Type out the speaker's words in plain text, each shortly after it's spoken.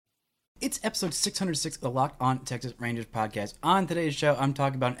It's episode 606 of the Locked On Texas Rangers podcast. On today's show, I'm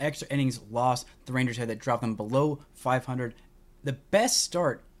talking about an extra innings loss the Rangers had that dropped them below 500, the best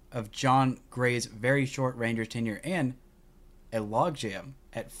start of Jon Gray's very short Rangers tenure, and a logjam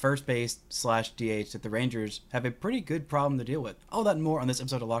at first base / DH that the Rangers have a pretty good problem to deal with. All that and more on this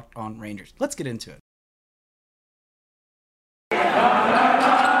episode of Locked On Rangers. Let's get into it.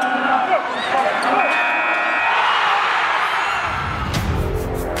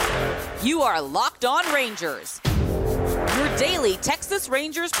 You are Locked On Rangers, your daily Texas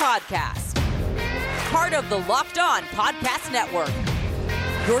Rangers podcast. Part of the Locked On Podcast Network,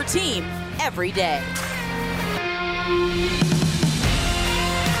 your team every day.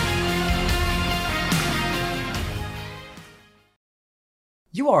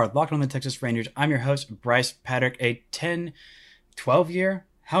 You are Locked On the Texas Rangers. I'm your host, Bryce Patrick, a 12 year,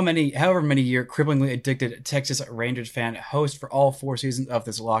 however many year cripplingly addicted Texas Rangers fan, host for all 4 seasons of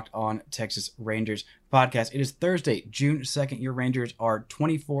this Locked On Texas Rangers podcast. It is Thursday, June 2nd. Your Rangers are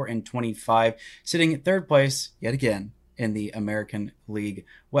 24-25, sitting in third place yet again in the American League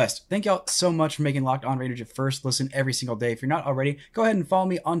West. Thank y'all so much for making Locked On Rangers your first listen every single day. If you're not already, go ahead and follow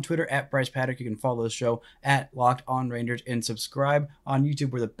me on Twitter at Bryce Patrick. You can follow the show at Locked On Rangers and subscribe on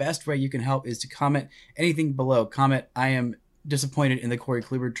YouTube, where the best way you can help is to comment anything below. Comment, I am disappointed in the Corey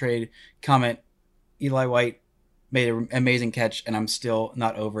Kluber trade. Comment, Eli White made an amazing catch and I'm still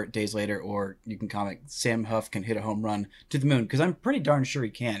not over it days later. Or you can comment, Sam Huff can hit a home run to the moon, because I'm pretty darn sure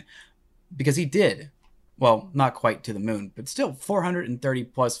he can, because he did. Well, not quite to the moon, but still 430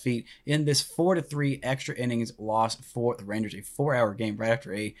 plus feet in this 4-3 extra innings loss for the Rangers. A 4-hour game right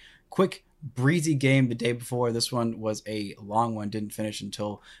after a quick breezy game the day before. This one was a long one, didn't finish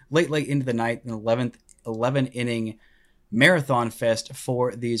until late into the night. An 11 inning marathon fest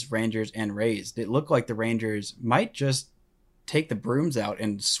for these Rangers and Rays. It looked like the Rangers might just take the brooms out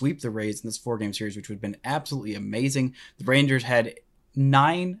and sweep the Rays in this 4-game series, which would have been absolutely amazing. The Rangers had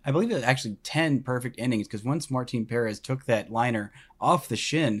 9, I believe it was actually 10 perfect innings, because once Martin Perez took that liner off the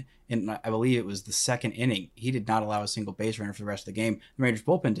shin, and I believe it was the second inning, he did not allow a single base runner for the rest of the game. The Rangers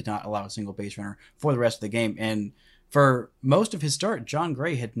bullpen did not allow a single base runner for the rest of the game. And for most of his start, Jon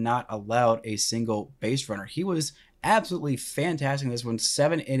Gray had not allowed a single base runner. He was absolutely fantastic in this one.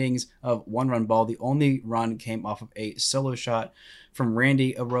 7 innings of 1-run ball. The only run came off of a solo shot from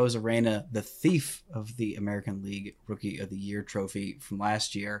Randy Arozarena, the thief of the American League Rookie of the Year trophy from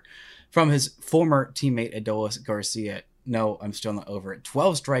last year, from his former teammate Adolis Garcia. No, I'm still not over it.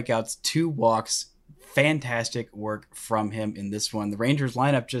 12 strikeouts, 2 walks. Fantastic work from him in this one. The Rangers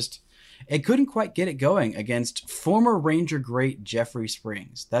lineup it couldn't quite get it going against former Ranger great Jeffrey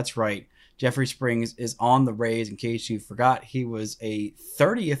Springs. That's right. Jeffrey Springs is on the Rays. In case you forgot, he was a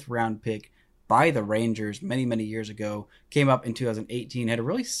 30th round pick by the Rangers many years ago. Came up in 2018, had a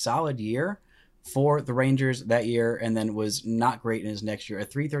really solid year for the Rangers that year, and then was not great in his next year. A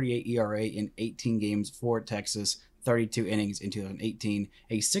 3.38 ERA in 18 games for Texas, 32 innings in 2018,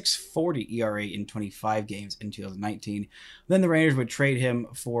 a 6.40 ERA in 25 games in 2019. Then the Rangers would trade him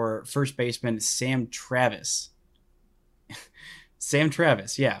for first baseman Sam Travis. Sam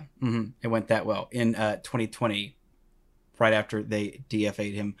Travis, yeah. It went that well in 2020, right after they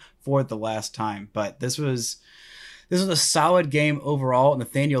DFA'd him for the last time. But this was a solid game overall.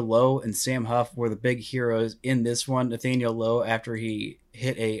 Nathaniel Lowe and Sam Huff were the big heroes in this one. Nathaniel Lowe, after he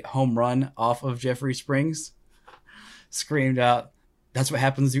hit a home run off of Jeffrey Springs, screamed out, "That's what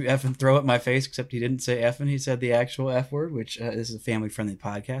happens when you F and throw at my face," except he didn't say F, and he said the actual F word, which this is a family-friendly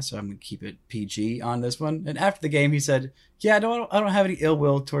podcast, so I'm going to keep it PG on this one. And after the game, he said, "Yeah, I don't have any ill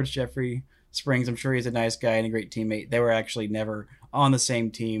will towards Jeffrey Springs. I'm sure he's a nice guy and a great teammate." They were actually never on the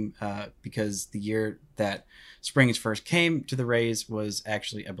same team because the year that Springs first came to the Rays was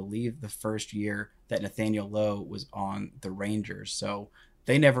actually, I believe, the first year that Nathaniel Lowe was on the Rangers. So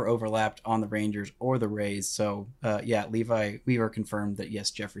they never overlapped on the Rangers or the Rays. So, Levi Weaver confirmed that,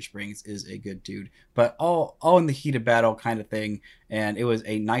 yes, Jeffrey Springs is a good dude. But all in the heat of battle kind of thing. And it was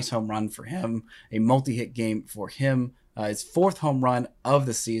a nice home run for him, a multi-hit game for him. His 4th home run of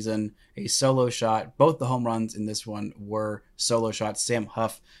the season, a solo shot. Both the home runs in this one were solo shots. Sam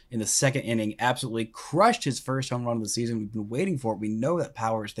Huff in the 2nd inning absolutely crushed his first home run of the season. We've been waiting for it. We know that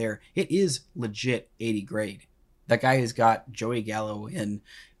power is there. It is legit 80 grade. That guy has got Joey Gallo in,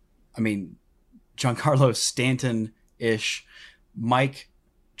 Giancarlo Stanton-ish, Mike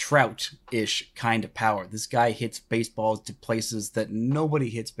Trout-ish kind of power. This guy hits baseballs to places that nobody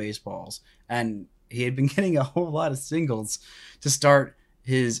hits baseballs. And he had been getting a whole lot of singles to start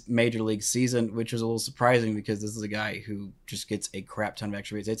his major league season, which was a little surprising because this is a guy who just gets a crap ton of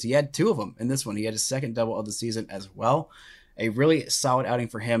extra base hits. He had 2 of them in this one. He had his 2nd double of the season as well. a really solid outing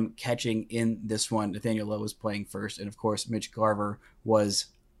for him catching in this one. Nathaniel Lowe was playing first, and of course, Mitch Garver was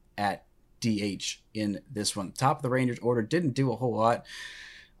at DH in this one. Top of the Rangers order, didn't do a whole lot.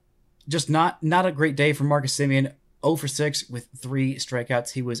 Just not a great day for Marcus Semien. 0 for 6 with 3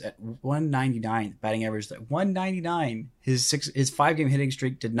 strikeouts. He was at 199, batting average at 199. His 5-game hitting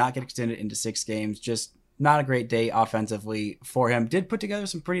streak did not get extended into 6 games. Just not a great day offensively for him. Did put together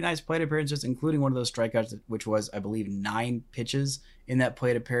some pretty nice plate appearances, including one of those strikeouts, which was, I believe, 9 pitches in that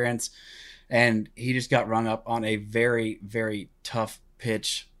plate appearance. And he just got rung up on a very, very tough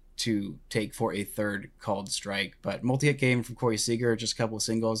pitch to take for a third called strike. But multi-hit game from Corey Seager, just a couple of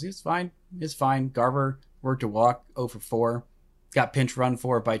singles. It's fine. Garver worked a walk, 0 for 4. Got pinch run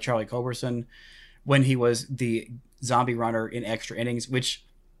for by Charlie Culberson when he was the zombie runner in extra innings, which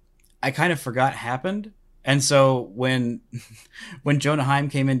I kind of forgot happened. And so when Jonah Heim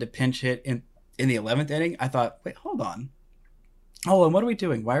came in to pinch hit in the 11th inning, I thought, wait, hold on, what are we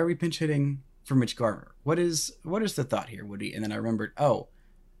doing? Why are we pinch hitting for Mitch Garver? What is the thought here, Woody? And then I remembered,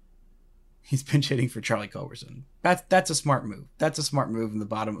 he's pinch hitting for Charlie Culberson. That's a smart move. That's a smart move in the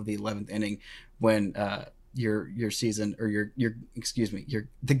bottom of the 11th inning when your season or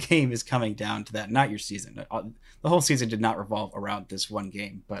the game is coming down to that. Not your season. The whole season did not revolve around this one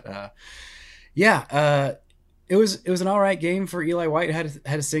game, but it was an all right game for Eli White. Had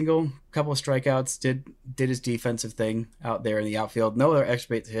a single, couple of strikeouts, did his defensive thing out there in the outfield. No other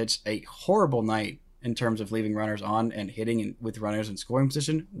extra base hits. A horrible night in terms of leaving runners on and hitting with runners in scoring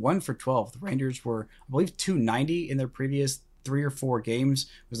position. 1 for 12. The Rangers were, I believe, 290 in their previous 3 or 4 games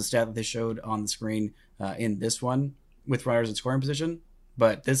was the stat that they showed on the screen in this one with runners in scoring position.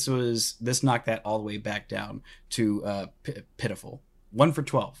 But this knocked that all the way back down to pitiful. 1 for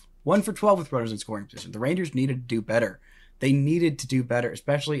 12. 1 for 12 with runners in scoring position. The Rangers needed to do better. They needed to do better,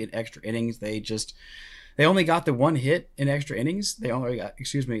 especially in extra innings. They only got the 1 hit in extra innings. They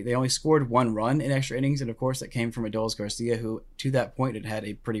only scored 1 run in extra innings. And of course that came from Adolis Garcia, who to that point had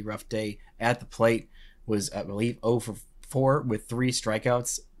a pretty rough day at the plate, was I believe 0 for 4 with 3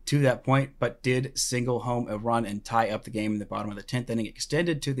 strikeouts to that point, but did single home a run and tie up the game in the bottom of the 10th inning,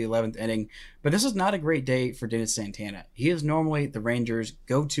 extended to the 11th inning. But this is not a great day for Dennis Santana. He is normally the Rangers'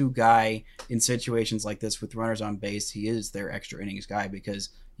 go-to guy in situations like this with runners on base. He is their extra innings guy because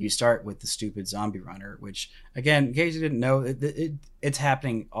you start with the stupid zombie runner, which, again, in case you didn't know, it's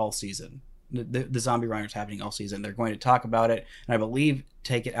happening all season. The zombie runner is happening all season. They're going to talk about it, and I believe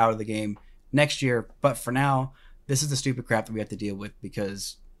take it out of the game next year. But for now, this is the stupid crap that we have to deal with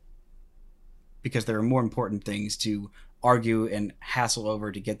because there are more important things to argue and hassle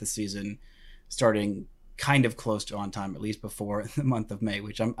over to get the season starting kind of close to on time, at least before the month of May,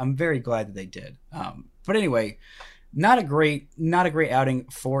 which I'm very glad that they did. But anyway, not a great outing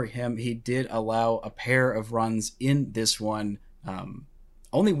for him. He did allow a pair of runs in this one.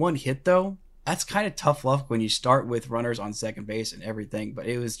 Only 1 hit though. That's kind of tough luck when you start with runners on second base and everything, but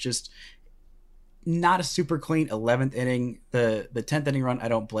it was just not a super clean 11th inning. The 10th inning run, I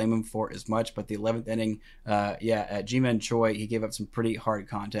don't blame him for as much, but the 11th inning, Ji-Man Choi, he gave up some pretty hard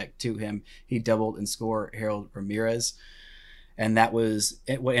contact to him. He doubled and scored Harold Ramirez, and that was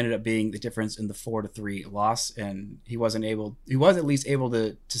what ended up being the difference in the 4-3 loss. And he was at least able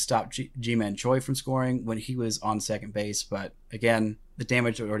to stop Ji-Man Choi from scoring when he was on second base. But again, the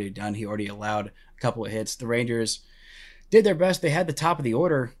damage was already done. He already allowed a couple of hits. The Rangers did their best. They had the top of the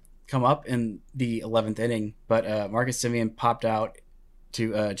order come up in the 11th inning, but Marcus Semien popped out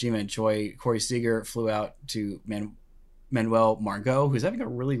to Ji-Man Choi. Corey Seager flew out to Manuel Margot, who's having a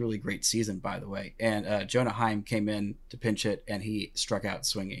really, really great season, by the way. And Jonah Heim came in to pinch hit, and he struck out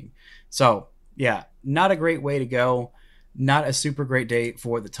swinging. So, yeah, not a great way to go. Not a super great day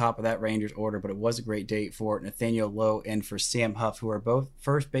for the top of that Rangers order, but it was a great day for Nathaniel Lowe and for Sam Huff, who are both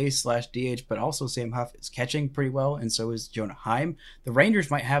first base / DH, but also Sam Huff is catching pretty well, and so is Jonah Heim. The Rangers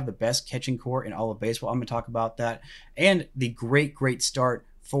might have the best catching core in all of baseball. I'm going to talk about that. And the great, great start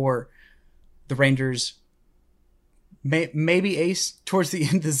for the Rangers. Maybe ace towards the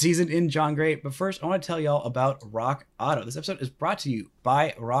end of the season in John Gray. But first, I want to tell y'all about Rock Auto. This episode is brought to you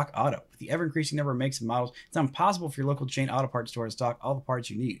by Rock Auto. With the ever-increasing number of makes and models, it's not impossible for your local chain auto parts store to stock all the parts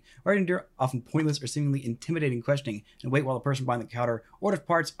you need, or to endure often pointless or seemingly intimidating questioning and wait while the person behind the counter orders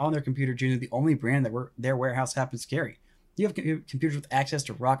parts on their computer due to the only brand that their warehouse happens to carry. You have computers with access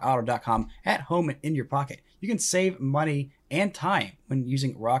to rockauto.com at home and in your pocket. You can save money and time when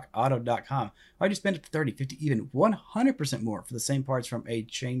using rockauto.com. Why do you spend up to 30, 50, even 100% more for the same parts from a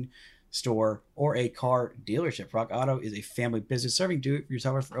chain store or a car dealership? Rock Auto is a family business serving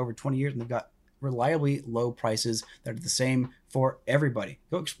do-it-yourselfers for over 20 years, and they've got reliably low prices that are the same for everybody.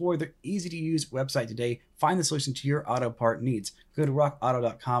 Go explore their easy-to-use website today. Find the solution to your auto part needs. Go to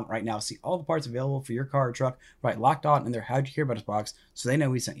rockauto.com right now. See all the parts available for your car or truck. Right, Locked On in their How'd You Hear About Us box so they know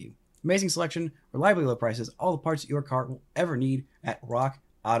we sent you. Amazing selection, reliably low prices, all the parts that your car will ever need at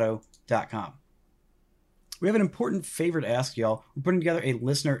rockauto.com. We have an important favor to ask y'all. We're putting together a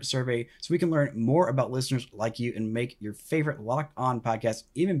listener survey so we can learn more about listeners like you and make your favorite Locked On podcast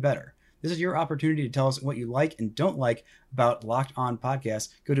even better. This is your opportunity to tell us what you like and don't like about Locked On Podcasts.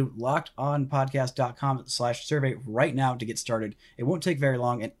 Go to lockedonpodcast.com/survey right now to get started. It won't take very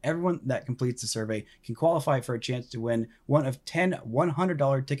long, and everyone that completes the survey can qualify for a chance to win one of 10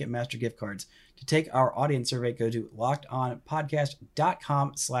 $100 Ticketmaster gift cards. To take our audience survey, go to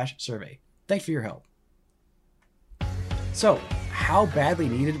lockedonpodcast.com/survey. Thanks for your help. So, how badly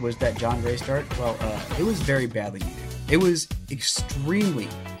needed was that Jon Gray start? Well, it was very badly needed. It was extremely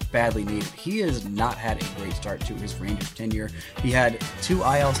badly needed. He has not had a great start to his Rangers tenure. He had 2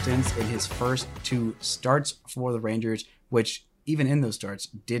 IL stints in his first 2 starts for the Rangers, which even in those starts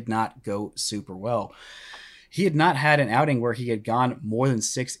did not go super well. He had not had an outing where he had gone more than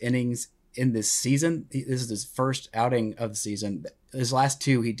 6 innings in this season. This is his first outing of the season. His last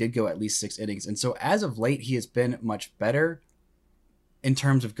 2, he did go at least 6 innings. And so as of late, he has been much better in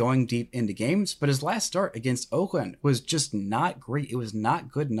terms of going deep into games, but his last start against Oakland was just not great. It was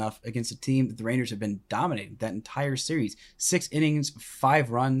not good enough against a team that the Rangers have been dominating that entire series. 6 innings,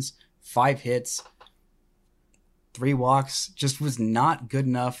 5 runs, 5 hits, 3 walks, just was not good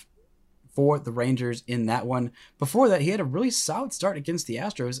enough for the Rangers in that one. Before that, he had a really solid start against the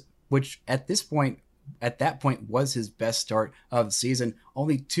Astros, which at that point was his best start of the season.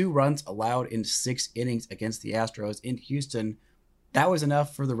 Only 2 runs allowed in 6 innings against the Astros in Houston. That was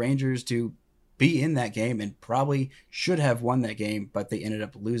enough for the Rangers to be in that game and probably should have won that game, but they ended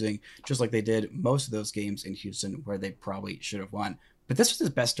up losing, just like they did most of those games in Houston where they probably should have won. But this was his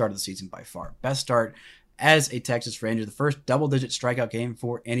best start of the season by far. Best start as a Texas Ranger, the first double-digit strikeout game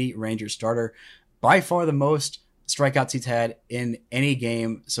for any Rangers starter. By far the most strikeouts he's had in any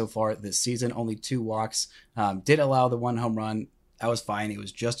game so far this season. Only 2 walks. Did allow the 1 home run. That was fine. It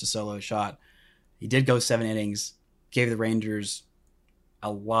was just a solo shot. He did go 7 innings. Gave the Rangers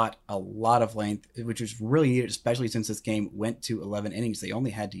a lot of length, which was really needed, especially since this game went to 11 innings. They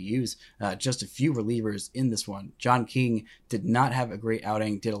only had to use just a few relievers in this one. John King did not have a great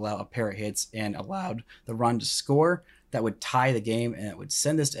outing, did allow a pair of hits and allowed the run to score that would tie the game and it would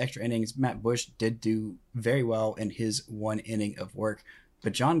send this to extra innings. Matt Bush did do very well in his 1 inning of work.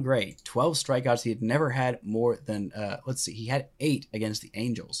 But Jon Gray, 12 strikeouts. He had never had more than, he had 8 against the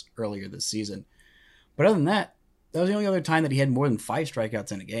Angels earlier this season. But other than that, that was the only other time that he had more than 5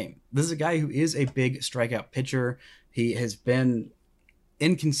 strikeouts in a game. This is a guy who is a big strikeout pitcher. He has been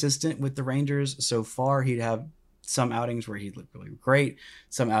inconsistent with the Rangers so far. He'd have some outings where he'd look really great,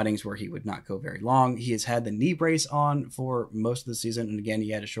 some outings where he would not go very long. He has had the knee brace on for most of the season, and again,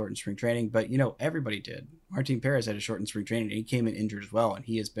 he had a shortened spring training, but everybody did. Martin Perez had a shortened spring training, and he came in injured as well, and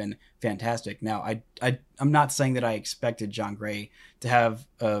he has been fantastic. Now, I'm not saying that I expected Jon Gray to have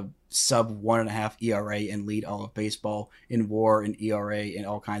a sub 1.5 ERA and lead all of baseball in WAR and ERA in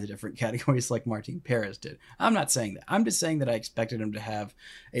all kinds of different categories like Martin Perez did. I'm not saying that. I'm just saying that I expected him to have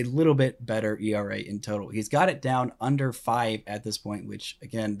a little bit better ERA in total. He's got it down under 5 at this point, which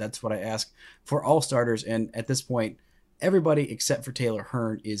again, that's what I ask for all starters. And at this point, everybody except for Taylor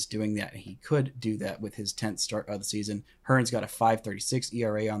Hearn is doing that. He could do that with his 10th start of the season. Hearn's got a 5.36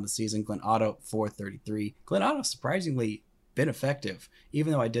 ERA on the season. Glenn Otto, 4.33. Glenn Otto surprisingly been effective,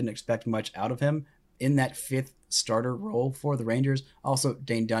 even though I didn't expect much out of him in that 5th starter role for the Rangers. Also,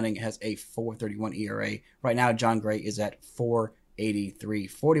 Dane Dunning has a 4.31 ERA. Right now, Jon Gray is at 4.83.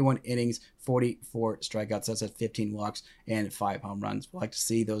 41 innings, 44 strikeouts. That's at 15 walks and 5 home runs. We'll like to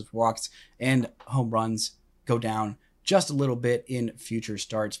see those walks and home runs go down just a little bit in future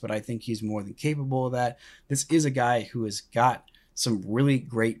starts, but I think he's more than capable of that. This is a guy who has got some really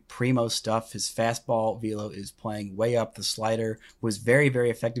great primo stuff. His fastball velo is playing way up. The slider was very, very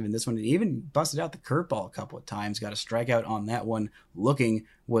effective in this one. And even busted out the curveball a couple of times. Got a strikeout on that one. Looking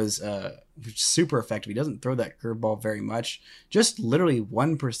was super effective. He doesn't throw that curveball very much. Just literally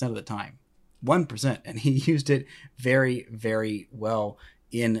 1% of the time. 1%. And he used it very, very well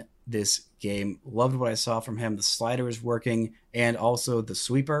in this game. Loved what I saw from him. The slider is working. And also the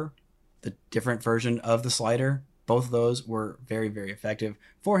sweeper, the different version of the slider. Both of those were very, very effective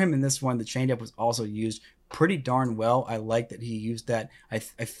for him in this one. The changeup was also used pretty darn well. I like that he used that. I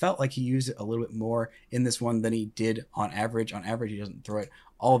felt like he used it a little bit more in this one than he did on average. On average, he doesn't throw it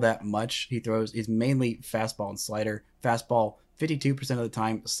all that much. He's mainly fastball and slider. Fastball 52% of the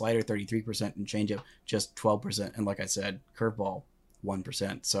time, slider 33%, and changeup just 12%. And like I said, curveball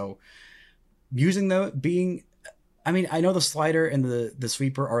 1%. So I know the slider and the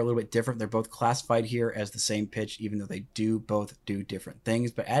sweeper are a little bit different. They're both classified here as the same pitch, even though they do both do different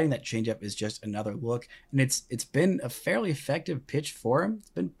things. But adding that changeup is just another look, and it's been a fairly effective pitch for him. It's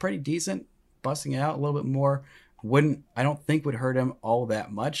been pretty decent, busting it out a little bit more. I don't think would hurt him all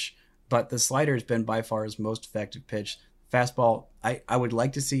that much. But the slider has been by far his most effective pitch. Fastball, I would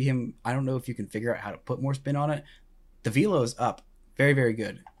like to see him. I don't know if you can figure out how to put more spin on it. The velo is up, very, very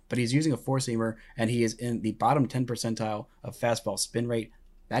good. But he's using a four-seamer, and he is in the bottom 10 percentile of fastball spin rate.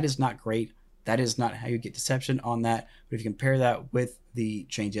 That is not great. That is not how you get deception on that. But if you compare that with the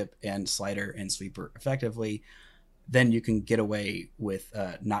changeup and slider and sweeper effectively, then you can get away with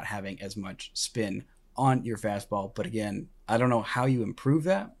not having as much spin on your fastball. But again, I don't know how you improve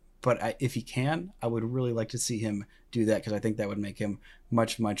that. But if he can, I would really like to see him do that, because I think that would make him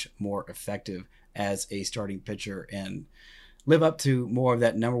much, much more effective as a starting pitcher and live up to more of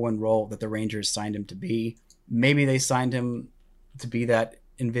that number one role that the Rangers signed him to be. Maybe they signed him to be that,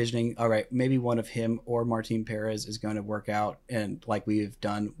 envisioning, all right, maybe one of him or Martin Perez is going to work out, and like we've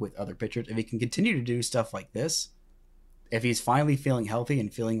done with other pitchers, if he can continue to do stuff like this, if he's finally feeling healthy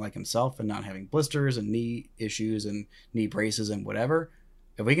and feeling like himself and not having blisters and knee issues and knee braces and whatever,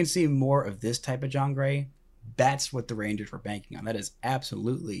 if we can see more of this type of Jon Gray, that's what the Rangers were banking on. That is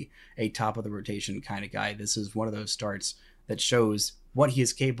absolutely a top of the rotation kind of guy. This is one of those starts that shows what he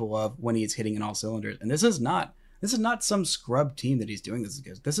is capable of when he is hitting in all cylinders. And this is not some scrub team that he's doing this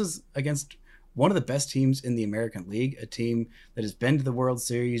against. This is against one of the best teams in the American League, a team that has been to the World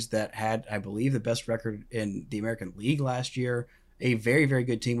Series, that had, I believe, the best record in the American League last year. A very, very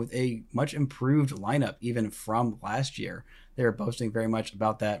good team with a much improved lineup even from last year. They were boasting very much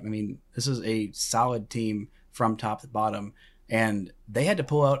about that. I mean, this is a solid team from top to bottom. And they had to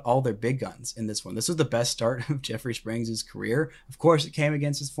pull out all their big guns in this one. This was the best start of Jeffrey Springs' career. Of course, it came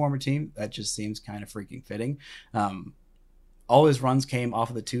against his former team. That just seems kind of freaking fitting. All his runs came off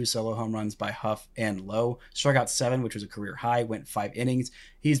of the 2 solo home runs by Huff and Lowe. Struck out 7, which was a career high, went 5 innings.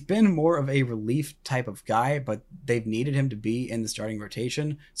 He's been more of a relief type of guy, but they've needed him to be in the starting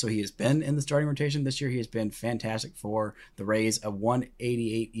rotation. So he has been in the starting rotation this year. He has been fantastic for the Rays, a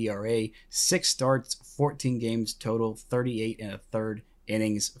 1.88 ERA, 6 starts, 14 games total, 38 and a third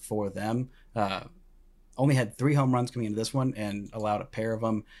innings for them. Only had 3 home runs coming into this one and allowed a pair of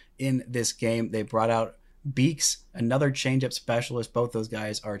them in this game. They brought out Beeks, another changeup specialist. Both those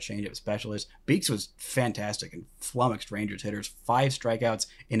guys are changeup specialists. Beeks was fantastic and flummoxed Rangers hitters. 5 strikeouts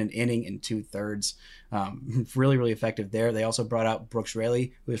in an inning and 2/3. Really, really effective there. They also brought out Brooks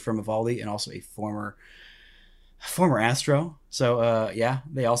Raley, who is from Evaldi and also a former Astro. So,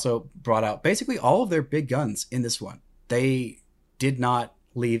 they also brought out basically all of their big guns in this one. They did not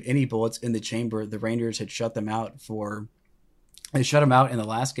leave any bullets in the chamber. The Rangers had shut them out in the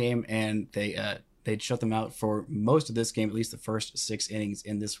last game, and they'd shut them out for most of this game, at least the first 6 innings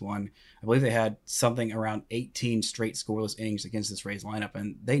in this one. I believe they had something around 18 straight scoreless innings against this Rays lineup,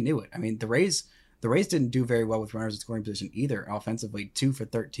 and they knew it. I mean, the Rays didn't do very well with runners in scoring position either. Offensively, 2 for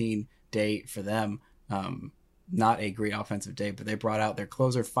 13 day for them. Not a great offensive day, but they brought out their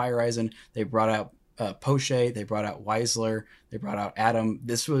closer, Feyereisen. They brought out Poche, they brought out Weisler, they brought out Adam.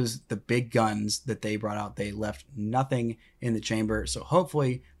 This was the big guns that they brought out. They left nothing in the chamber. So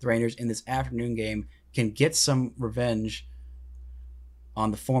hopefully the Rangers in this afternoon game can get some revenge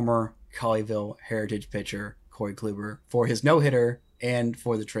on the former Colleyville Heritage pitcher, Corey Kluber, for his no-hitter and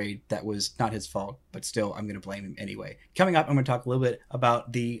for the trade that was not his fault, but still I'm going to blame him anyway. Coming up, I'm going to talk a little bit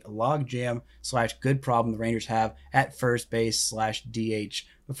about the logjam / good problem the Rangers have at first base / DH.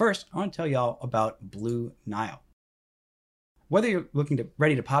 But first, I want to tell y'all about Blue Nile. Whether you're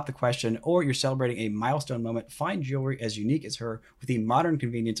ready to pop the question or you're celebrating a milestone moment, find jewelry as unique as her with the modern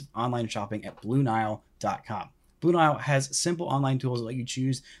convenience of online shopping at BlueNile.com. Blue Nile has simple online tools that let you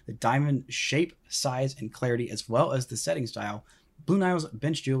choose the diamond shape, size, and clarity, as well as the setting style. Blue Nile's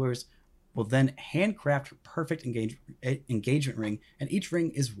bench jewelers will then handcraft her perfect engagement ring, and each ring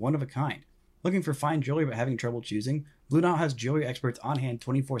is one of a kind. Looking for fine jewelry but having trouble choosing? Blue Nile has jewelry experts on hand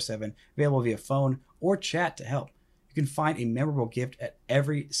 24/7, available via phone or chat to help. You can find a memorable gift at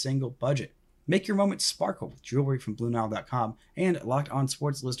every single budget. Make your moment sparkle with jewelry from BlueNile.com, and Locked On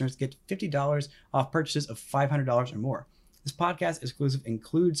Sports listeners get $50 off purchases of $500 or more. This podcast exclusive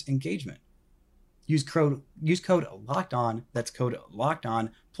includes engagement. Use code Locked On. That's code Locked On.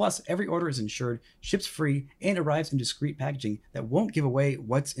 Plus, every order is insured, ships free, and arrives in discreet packaging that won't give away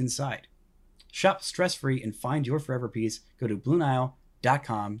what's inside. Shop stress-free and find your forever piece. Go to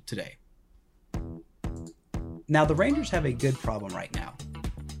BlueNile.com today. Now, the Rangers have a good problem right now.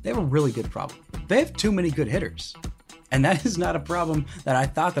 They have a really good problem. They have too many good hitters. And that is not a problem that I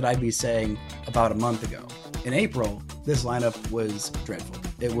thought that I'd be saying about a month ago. In April, this lineup was dreadful.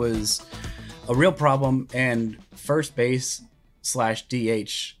 It was a real problem, and first base /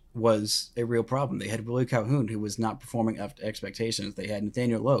 DH was a real problem. They had Willie Calhoun, who was not performing up to expectations. They had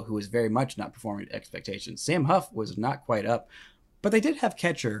Nathaniel Lowe, who was very much not performing to expectations. Sam Huff was not quite up, but they did have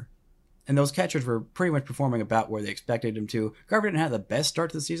catcher, and those catchers were pretty much performing about where they expected him to. Garver didn't have the best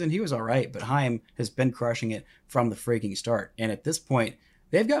start to the season. He was all right, but Chaim has been crushing it from the freaking start. And at this point,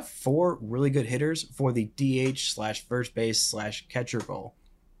 they've got 4 really good hitters for the DH / first base / catcher role.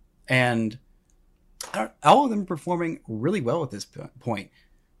 And all of them performing really well at this point.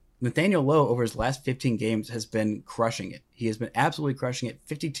 Nathaniel Lowe, over his last 15 games, has been crushing it. He has been absolutely crushing it.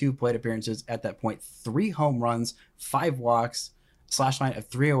 52 plate appearances at that point, 3 home runs, 5 walks, slash line of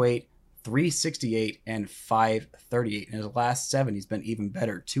 308, 368, and 538. In his last 7, he's been even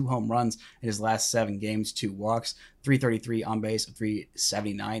better. 2 home runs in his last 7 games, 2 walks, 333 on base,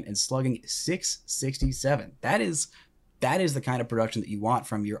 379, and slugging 667. That is the kind of production that you want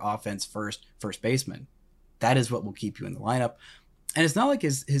from your offense first baseman. That is what will keep you in the lineup. And it's not like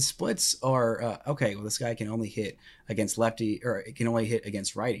his splits are, okay, well, this guy can only hit against lefty, or it can only hit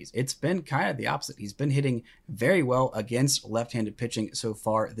against righties. It's been kind of the opposite. He's been hitting very well against left-handed pitching so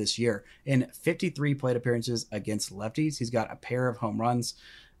far this year. In 53 plate appearances against lefties, he's got a pair of home runs,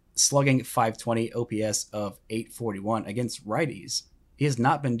 slugging 520, OPS of 841. Against righties, he has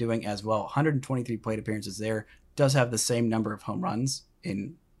not been doing as well. 123 plate appearances there, does have the same number of home runs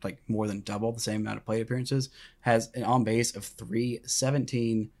in like more than double the same amount of plate appearances, has an on base of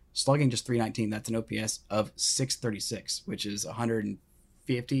 317, slugging just 319. That's an OPS of 636, which is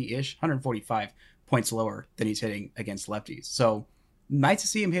 150-ish, 145 points lower than he's hitting against lefties. So nice to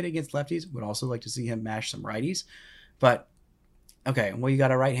see him hit against lefties. Would also like to see him mash some righties. But okay, well, you got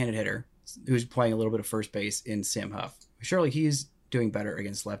a right-handed hitter who's playing a little bit of first base in Sam Huff. Surely he's doing better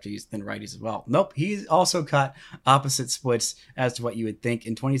against lefties than righties as well. Nope, he's also got opposite splits as to what you would think.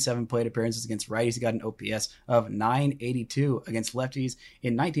 In 27 plate appearances against righties, he got an OPS of 982 against lefties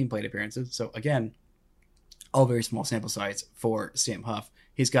in 19 plate appearances. So again, all very small sample size for Sam Huff.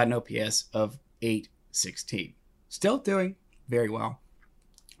 He's got an OPS of 816. Still doing very well.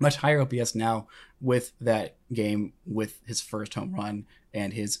 Much higher OPS now with that game with his first home run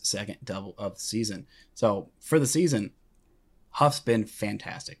and his second double of the season. So for the season, Huff's been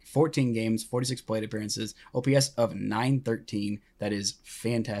fantastic. 14 games, 46 plate appearances, OPS of 913. That is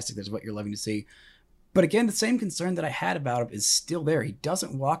fantastic. That's what you're loving to see. But again, the same concern that I had about him is still there. He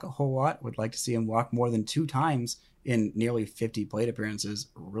doesn't walk a whole lot. Would like to see him walk more than 2 times in nearly 50 plate appearances.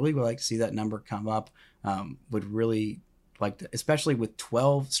 Really would like to see that number come up. Would really like to, especially with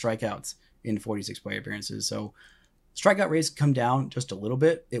 12 strikeouts in 46 plate appearances. So strikeout rates come down just a little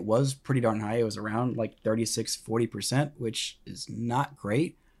bit. It was pretty darn high. It was around like 36-40%, which is not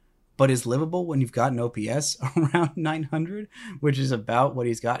great, but is livable when you've got an OPS around 900, which is about what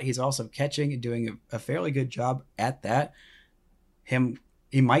he's got. He's also catching and doing a fairly good job at that.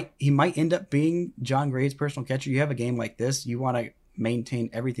 He might end up being John Gray's personal catcher. You have a game like this, you want to maintain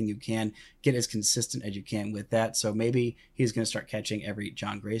everything you can, get as consistent as you can with that. So maybe he's going to start catching every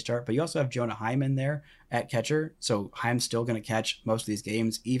John Gray start. But you also have Jonah Heim in there at catcher. So Heim's still going to catch most of these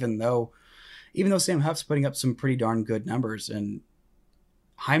games, even though Sam Huff's putting up some pretty darn good numbers. And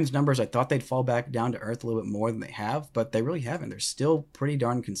Heim's numbers, I thought they'd fall back down to earth a little bit more than they have, but they really haven't. They're still pretty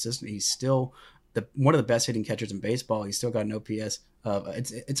darn consistent. He's still one of the best hitting catchers in baseball. He's still got an OPS of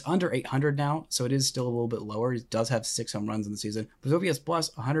it's under 800 now, so it is still a little bit lower. He does have 6 home runs in the season, but his OPS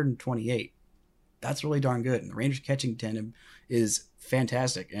plus 128. That's really darn good. And the Rangers catching tandem is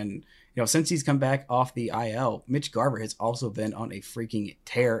fantastic. And since he's come back off the IL, Mitch Garver has also been on a freaking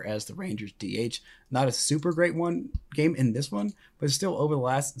tear as the Rangers DH. Not a super great game in this one, but still over the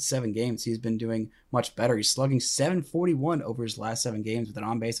last 7 games, he's been doing much better. He's slugging 741 over his last 7 games with an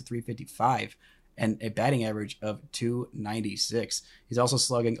on base of 355. And a batting average of 296. He's also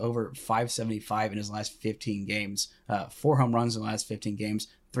slugging over 575 in his last 15 games. 4 home runs in the last 15 games,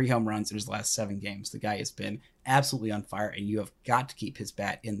 3 home runs in his last 7 games. The guy has been absolutely on fire, and you have got to keep his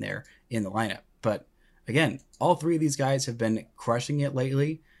bat in there in the lineup. But again, all 3 of these guys have been crushing it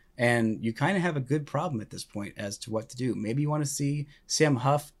lately, and you kind of have a good problem at this point as to what to do. Maybe you want to see Sam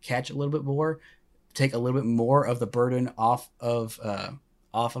Huff catch a little bit more, take a little bit more of the burden off of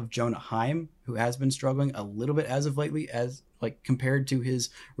off of Jonah Heim, who has been struggling a little bit as of lately, as like compared to his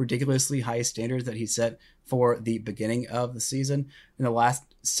ridiculously high standards that he set for the beginning of the season. In the last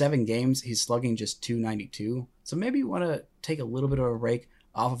 7 games, he's slugging just 292. So maybe you want to take a little bit of a break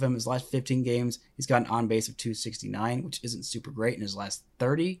off of him. His last 15 games, he's got an on base of 269, which isn't super great. In his last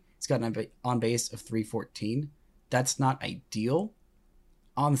 30, he's got an on base of 314. That's not ideal.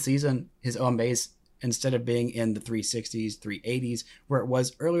 On the season, his on base, instead of being in the 360s, 380s, where it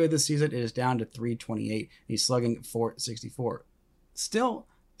was earlier this season, it is down to 328. He's slugging 464. Still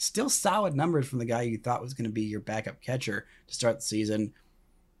solid numbers from the guy you thought was going to be your backup catcher to start the season.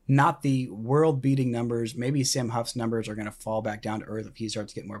 Not the world-beating numbers. Maybe Sam Huff's numbers are going to fall back down to earth if he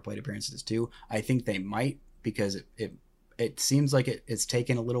starts to get more plate appearances too. I think they might, because it seems like it's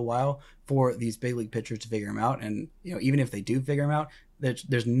taken a little while for these big league pitchers to figure him out. And even if they do figure him out,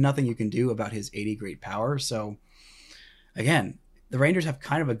 there's nothing you can do about his 80 grade power. So again, the Rangers have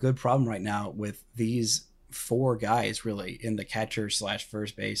kind of a good problem right now with these 4 guys really in the catcher /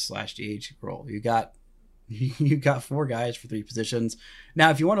 first base / DH role. You got 4 guys for 3 positions. Now,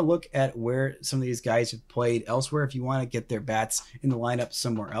 if you want to look at where some of these guys have played elsewhere, if you want to get their bats in the lineup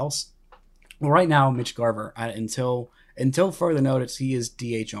somewhere else, well, right now, Mitch Garver, until further notice, he is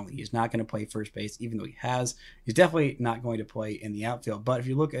DH only. He's not going to play first base, even though he has. He's definitely not going to play in the outfield. But if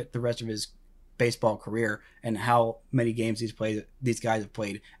you look at the rest of his baseball career and how many games these guys have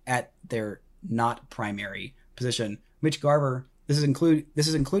played at their not primary position, Mitch Garver, this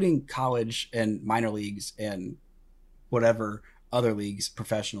is including college and minor leagues and whatever other leagues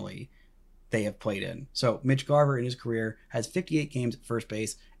professionally they have played in. So Mitch Garver in his career has 58 games at first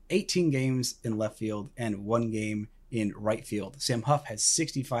base, 18 games in left field, and 1 game in right field. Sam Huff has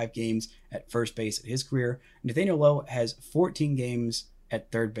 65 games at first base in his career. Nathaniel Lowe has 14 games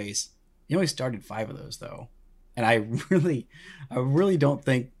at third base. He only started 5 of those though. And I really don't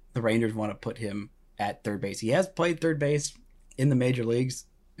think the Rangers want to put him at third base. He has played third base in the major leagues.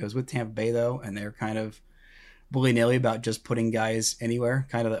 It was with Tampa Bay though, and they're kind of willy-nilly about just putting guys anywhere.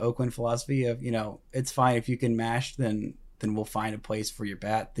 Kind of the Oakland philosophy of, it's fine if you can mash, then we'll find a place for your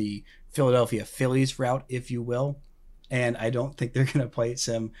bat. The Philadelphia Phillies route, if you will. And I don't think they're going to place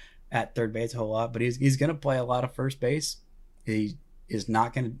him at third base a whole lot, but he's going to play a lot of first base. He is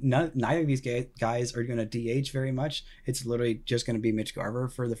not going to, neither of these guys are going to DH very much. It's literally just going to be Mitch Garver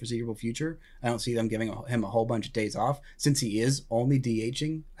for the foreseeable future. I don't see them giving him a whole bunch of days off. Since he is only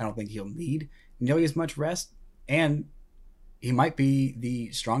DHing, I don't think he'll need nearly as much rest. And he might be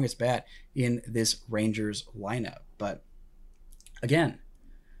the strongest bat in this Rangers lineup. But again,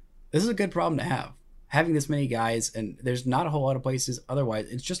 this is a good problem to have. Having this many guys, and there's not a whole lot of places otherwise.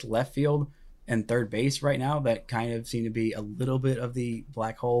 It's just left field and third base right now that kind of seem to be a little bit of the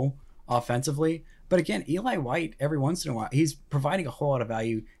black hole offensively. But again, Eli White, every once in a while, he's providing a whole lot of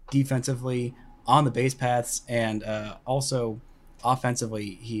value defensively on the base paths, and also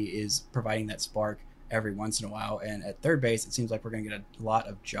offensively, he is providing that spark every once in a while. And at third base, it seems like we're going to get a lot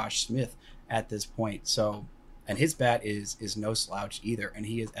of Josh Smith at this point. So, and his bat is no slouch either, and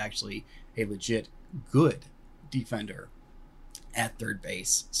he is actually a legit good defender at third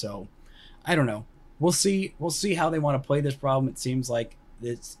base. So I don't know. We'll see how they want to play this problem. It seems like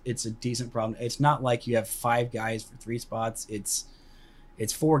it's a decent problem. It's not like you have 5 guys for 3 spots.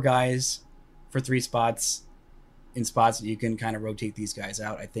 It's 4 guys for 3 spots in spots that you can kind of rotate these guys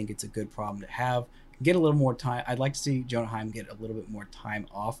out. I think it's a good problem to have. Get a little more time. I'd like to see Jonah Heim get a little bit more time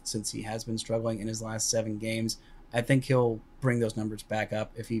off since he has been struggling in his last 7 games. I think he'll bring those numbers back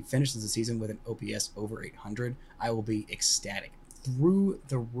up. If he finishes the season with an OPS over 800, I will be ecstatic. Through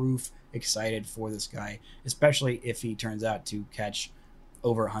the roof excited for this guy, especially if he turns out to catch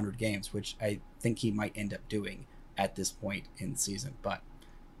over 100 games, which I think he might end up doing at this point in the season. But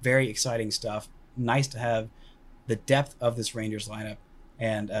very exciting stuff. Nice to have the depth of this Rangers lineup.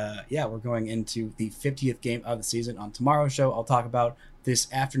 And we're going into the 50th game of the season. On tomorrow's show, I'll talk about this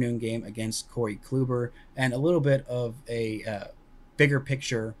afternoon game against Corey Kluber and a little bit of a bigger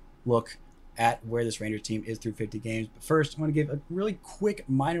picture look at where this Rangers team is through 50 games. But first, I want to give a really quick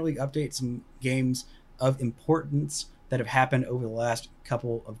minor league update, some games of importance that have happened over the last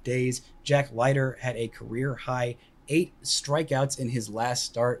couple of days. Jack Leiter had a career high 8 strikeouts in his last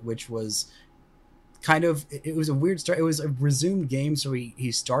start, which was it was a weird start. It was a resumed game, so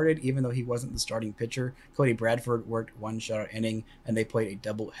he started even though he wasn't the starting pitcher. Cody Bradford worked 1 shutout inning, and they played a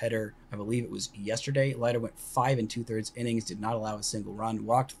double header. I believe it was yesterday. Leiter went 5 2/3 innings, did not allow a single run,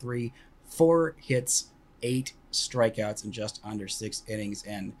 walked 3, 4 hits, 8 strikeouts in just under 6 innings.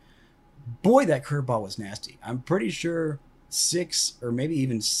 And boy, that curveball was nasty. I'm pretty sure 6 or maybe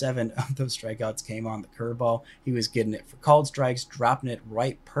even 7 of those strikeouts came on the curveball. He was getting it for called strikes, dropping it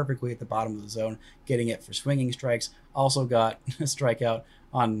right perfectly at the bottom of the zone, getting it for swinging strikes. Also got a strikeout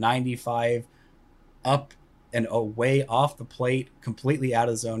on 95 up and away off the plate, completely out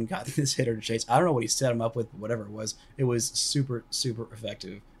of the zone, got this hitter to chase. I don't know what he set him up with, but whatever it was super, super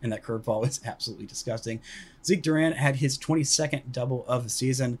effective. And that curveball is absolutely disgusting. Zeke Duran had his 22nd double of the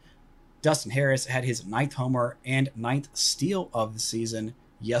season. Dustin Harris had his 9th homer and 9th steal of the season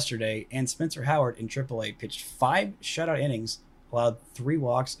yesterday. And Spencer Howard in AAA pitched 5 shutout innings, allowed 3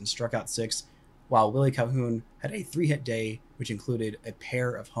 walks, and struck out 6, while Willie Calhoun had a 3-hit day, which included a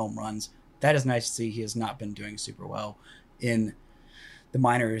pair of home runs. That is nice to see. He has not been doing super well in the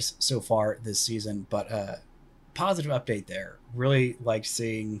minors so far this season, but positive update there. Really liked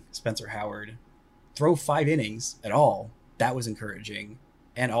seeing Spencer Howard throw 5 innings at all. That was encouraging.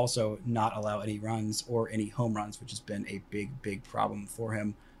 And also not allow any runs or any home runs, which has been a big, big problem for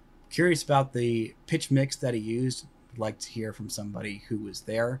him. Curious about the pitch mix that he used. Would like to hear from somebody who was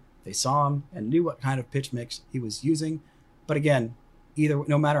there. They saw him and knew what kind of pitch mix he was using. But again,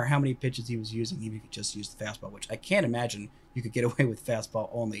 no matter how many pitches he was using, even if he just used the fastball, which I can't imagine you could get away with fastball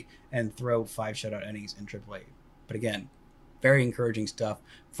only and throw 5 shutout innings in AAA. But again, very encouraging stuff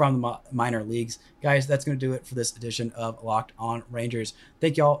from the minor leagues. Guys, that's going to do it for this edition of Locked On Rangers.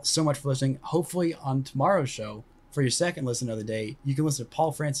 Thank y'all so much for listening. Hopefully on tomorrow's show, for your second listen of the day, you can listen to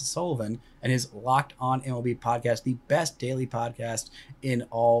Paul Francis Sullivan and his Locked On MLB podcast, the best daily podcast in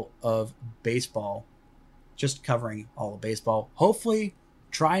all of baseball, just covering all of baseball. Hopefully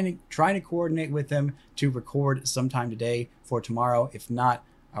trying to coordinate with them to record sometime today for tomorrow. If not,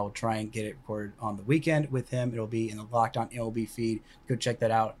 I will try and get it recorded on the weekend with him. It'll be in the Locked On MLB feed. Go check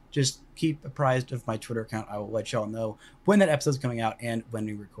that out. Just keep apprised of my Twitter account. I will let y'all know when that episode's coming out and when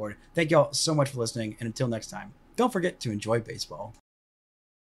we record. Thank y'all so much for listening. And until next time, don't forget to enjoy baseball.